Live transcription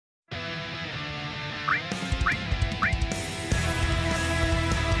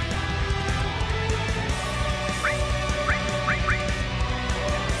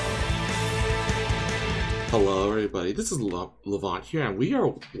Hello everybody, this is Levont here, and we are,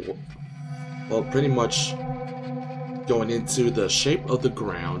 well, pretty much going into the shape of the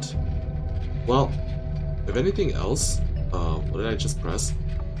ground. Well, if anything else, what did I just press?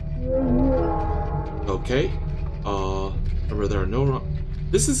 Okay, remember there are no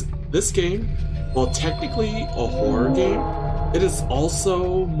this game, while technically a horror game, it is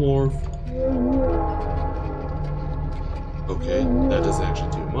also more, okay, that doesn't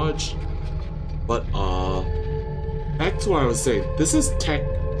actually do much. But, back to what I was saying, this is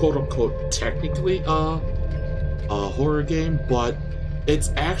quote-unquote technically a horror game, but it's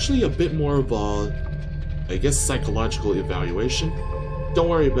actually a bit more of a, I guess, psychological evaluation. Don't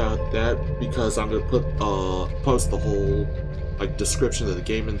worry about that, because I'm gonna post the whole, like, description of the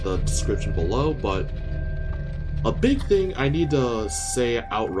game in the description below, but a big thing I need to say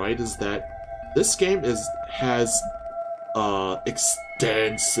outright is that this game has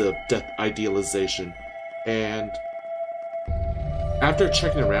extensive death idealization, and after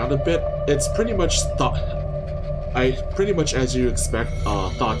checking around a bit, it's pretty much as you expect,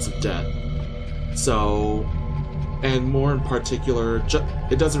 thoughts of death. So, and more in particular,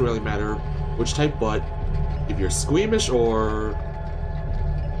 it doesn't really matter which type, but if you're squeamish, or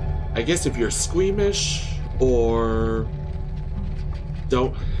I guess if you're squeamish or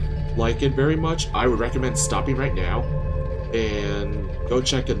don't like it very much, I would recommend stopping right now and go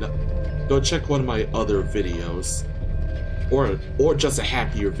check one of my other videos, or just a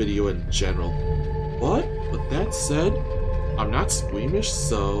happier video in general. But with that said, I'm not squeamish,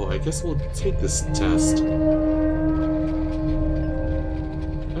 so I guess we'll take this test.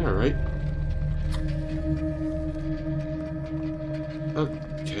 Alright.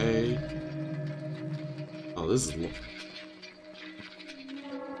 Okay. Oh, this is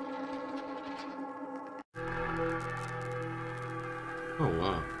oh,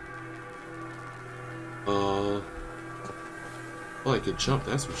 wow. Well, I could jump,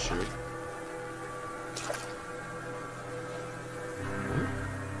 that's for sure. What?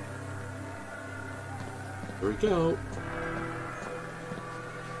 There we go.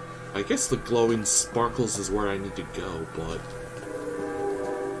 I guess the glowing sparkles is where I need to go, but...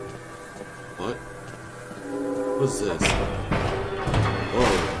 What? What's this?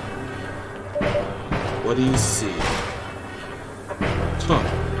 Whoa. What do you see? Huh.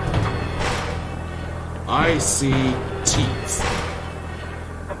 I see teats.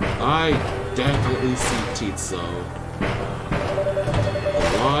 I definitely see teats, so... A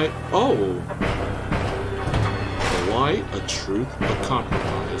lie? Oh! A lie, a truth, a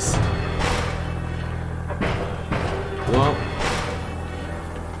compromise. Well...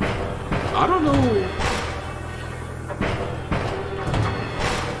 I don't know...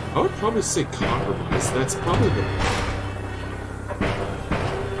 I would probably say compromise. That's probably the...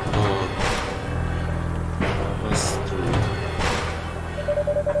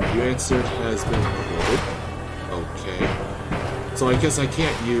 Answered has been recorded. Okay. So I guess I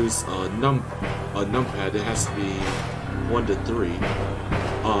can't use a numpad. It has to be 1 to 3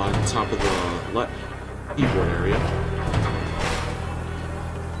 on top of the keyboard area.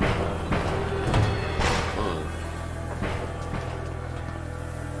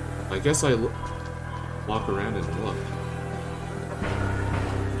 I guess I walk around and look.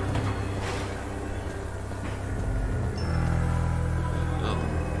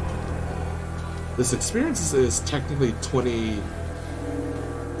 This experience is technically 20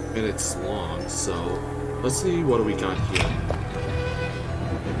 minutes long, so let's see what do we got here.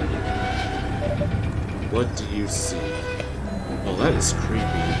 What do you see? Oh, that is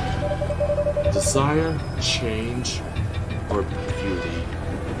creepy. Desire, change, or beauty?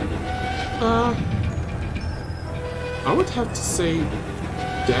 I would have to say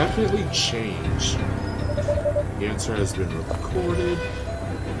definitely change. The answer has been recorded.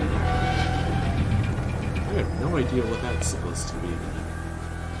 I have no idea what that's supposed to be.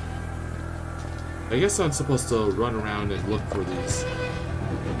 I guess I'm supposed to run around and look for these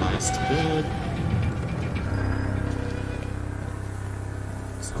last bed.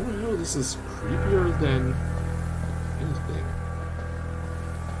 Somehow this is creepier than anything.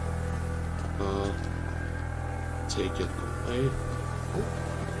 Take it away.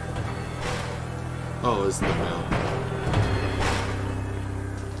 Oh, it's the bell.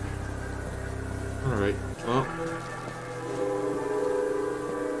 Alright. Well,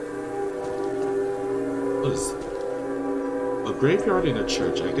 what is a graveyard in a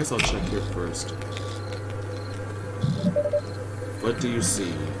church? I guess I'll check here first. What do you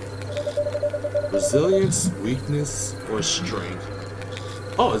see? Resilience, weakness, or strength?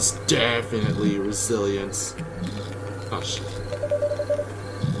 Oh, it's definitely resilience. Oh shit.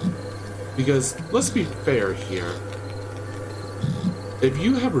 Because, let's be fair here. If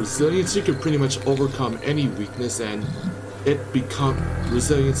you have resilience, you can pretty much overcome any weakness and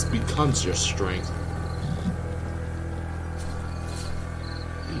resilience becomes your strength.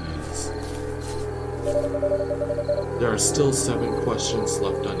 Jeez. There are still 7 questions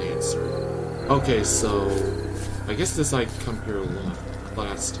left unanswered. Okay, so I guess this I come here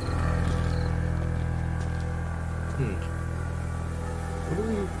last. What do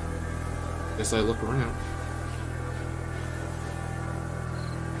we... Guess I look around.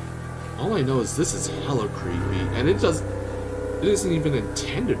 All I know is this is hella creepy, and it isn't even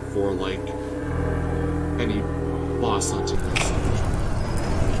intended for, like, any boss hunting or something.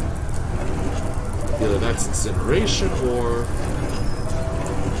 Either that's incineration, or...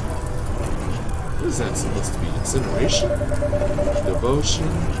 What is that supposed to be? Incineration? Devotion?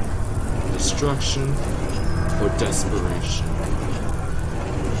 Destruction? Or desperation?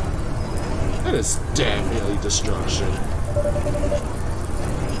 That is definitely destruction.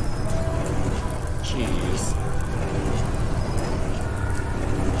 Jeez.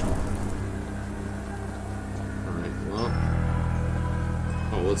 Alright, well...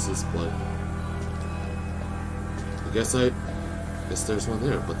 Oh, what's this blood? I guess there's one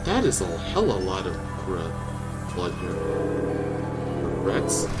there, but that is a hella lot of blood here.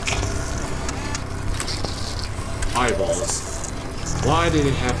 Regrets? Eyeballs. Why did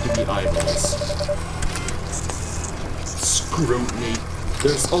it have to be eyeballs? Scrutiny.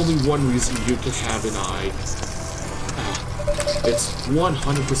 There's only one reason you can have an eye. It's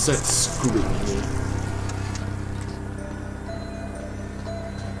 100% scrutiny.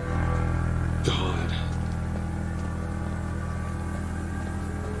 God.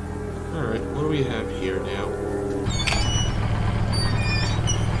 Alright, what do we have here now?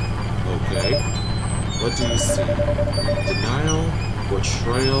 Okay. What do you see? Denial,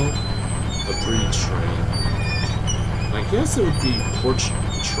 betrayal, a betrayal. I guess it would be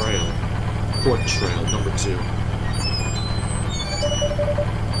portrayal, number 2.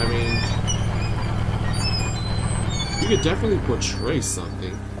 I mean, you could definitely portray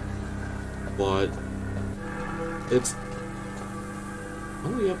something, but it's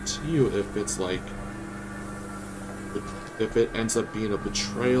only up to you if it's like, if it ends up being a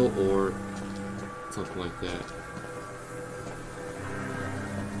betrayal or something like that.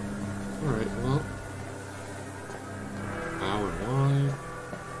 Alright, well. How and why?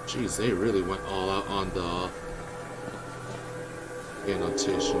 Jeez, they really went all out on the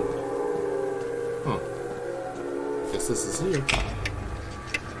annotation. Huh. Guess this is here.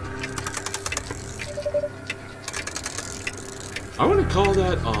 I wouldn't call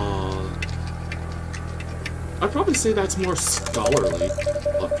that, I'd probably say that's more scholarly.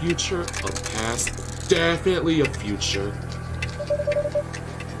 A future, a past, definitely a future.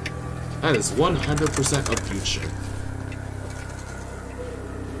 That is 100% a future.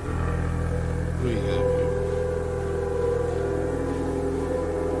 What do we have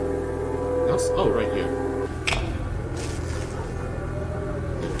here? Else? Oh, right here.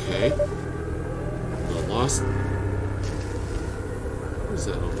 Okay. The lost... What is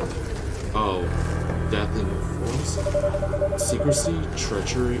that over there? Oh. Death in force? Secrecy,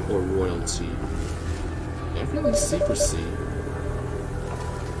 treachery, or royalty? Definitely secrecy.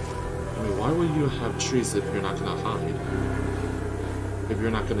 I mean, why would you have trees if you're not gonna hide? If you're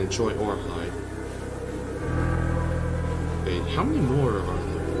not gonna enjoy or hide? Wait, how many more are there?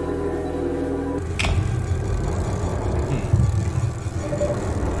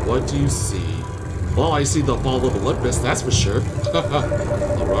 What do you see? Well, I see the fall of Olympus, that's for sure.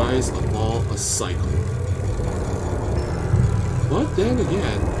 A rise, a fall, a cycle. But then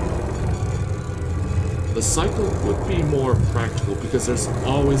again, the cycle would be more practical because there's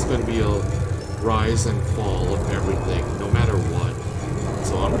always going to be a rise and fall of everything, no matter what.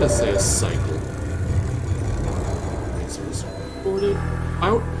 So I'm going to say a cycle. So it's recorded.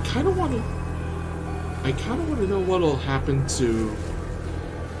 I kind of want to know what will happen to...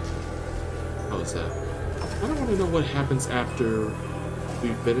 How is that? I don't want to know what happens after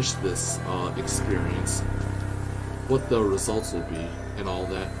we finish this experience. What the results will be and all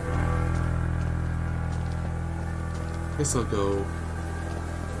that. Guess I'll go...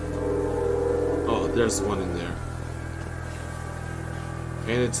 Oh, there's one in there.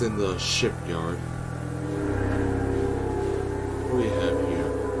 And it's in the shipyard. What do we have here?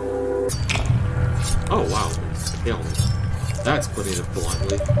 Oh, wow. Ailment. That's putting it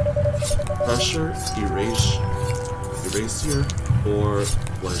bluntly. Pressure, erasure, or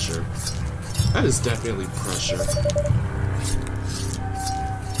pleasure. That is definitely pressure.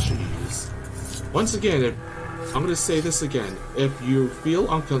 Jeez. Once again, I'm gonna say this again. If you feel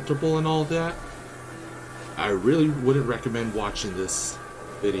uncomfortable and all that, I really wouldn't recommend watching this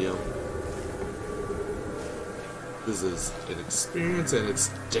video. This is an experience, and it's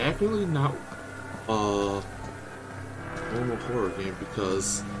definitely not a normal horror game,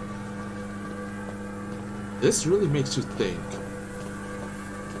 because this really makes you think.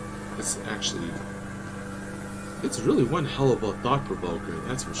 It's really one hell of a thought provoker,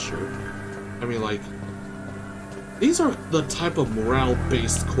 that's for sure. I mean, like, these are the type of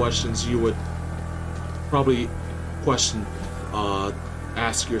morale-based questions you would probably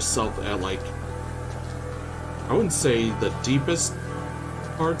ask yourself at, like, I wouldn't say the deepest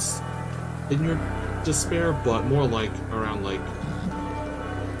parts in your despair, but more like around, like,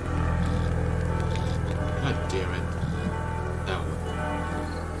 god damn it, that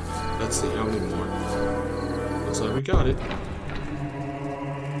one. Let's see, how many more? Looks like we got it.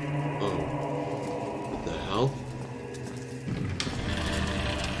 Oh, what the hell?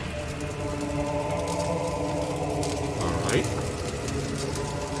 Alright.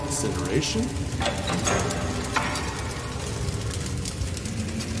 Incineration.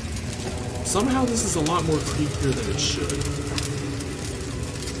 Somehow this is a lot more creepier than it should.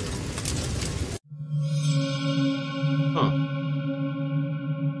 Huh.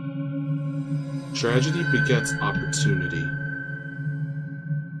 Tragedy begets opportunity.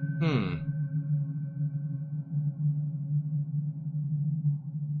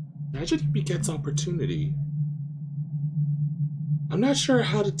 Tragedy begets opportunity. I'm not sure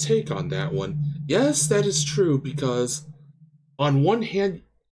how to take on that one. Yes, that is true, because on one hand,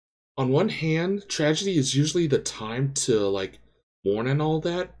 tragedy is usually the time to, like, mourn and all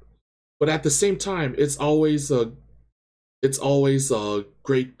that, but at the same time, it's always a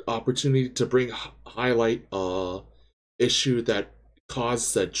great opportunity to highlight issue that caused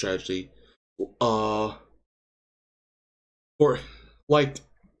said tragedy. For, like,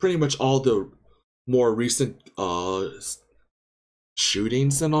 pretty much all the more recent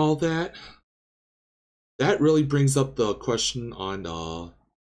shootings and all that. That really brings up the question on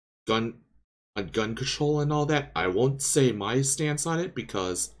gun control and all that. I won't say my stance on it,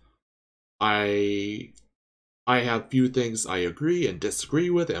 because I have few things I agree and disagree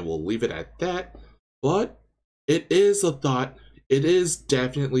with, and we'll leave it at that. But it is a thought. It is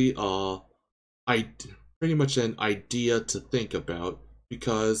definitely pretty much an idea to think about,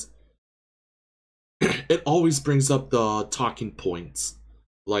 because it always brings up the talking points.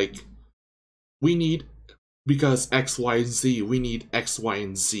 Like, we need, because X, Y, and Z, we need X, Y,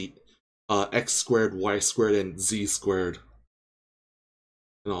 and Z. X squared, Y squared, and Z squared.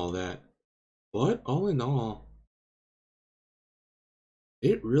 And all that. But all in all,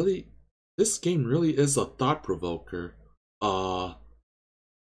 this game really is a thought provoker. I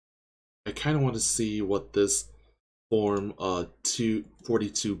kind of want to see what this form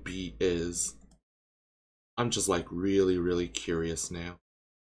 242B is. I'm just, like, really curious now.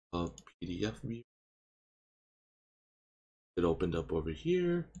 PDF view. It opened up over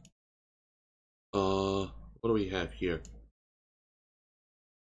here. What do we have here?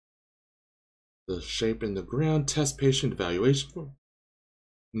 The shape in the ground test patient evaluation form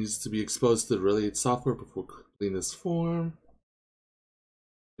needs to be exposed to the related software before completing this form.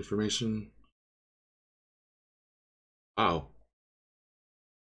 Information. Wow.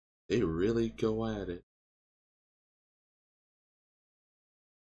 They really go at it.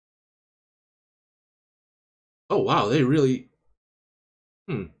 Oh wow, they really.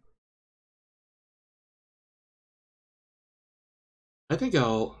 I think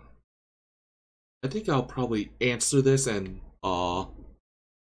I'll probably answer this and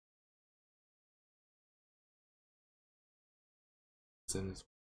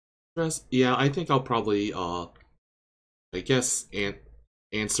yeah, I think I'll probably I guess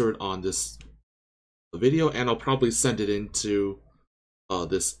answer it on this video, and I'll probably send it into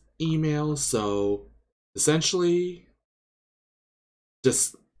this email. So essentially,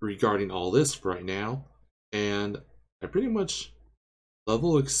 just regarding all this for right now, and I pretty much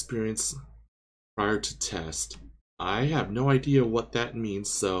level experience prior to test. I have no idea what that means,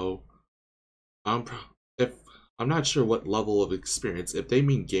 so I'm not sure what level of experience. If they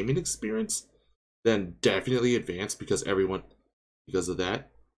mean gaming experience, then definitely advanced, because of that.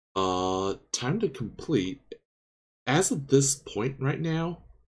 Time to complete. As of this point right now,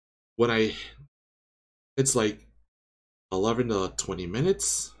 it's like 11 to 20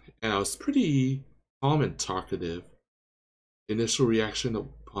 minutes, and I was pretty calm and talkative. Initial reaction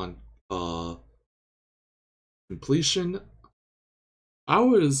upon completion, I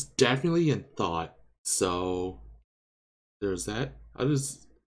was definitely in thought, so there's that.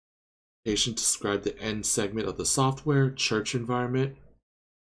 Patient described the end segment of the software church environment. It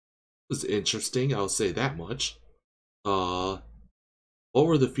was interesting, I'll say that much. What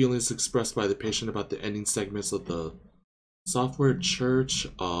were the feelings expressed by the patient about the ending segments of the software church?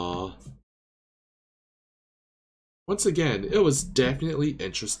 Once again, it was definitely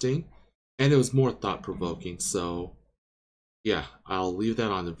interesting, and it was more thought-provoking, so yeah, I'll leave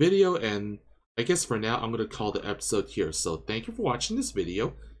that on the video, and I guess for now, I'm going to call the episode here. So thank you for watching this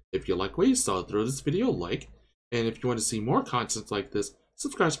video. If you like what you saw, throw this video a like, and if you want to see more content like this,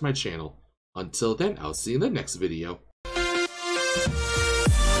 subscribe to my channel. Until then, I'll see you in the next video.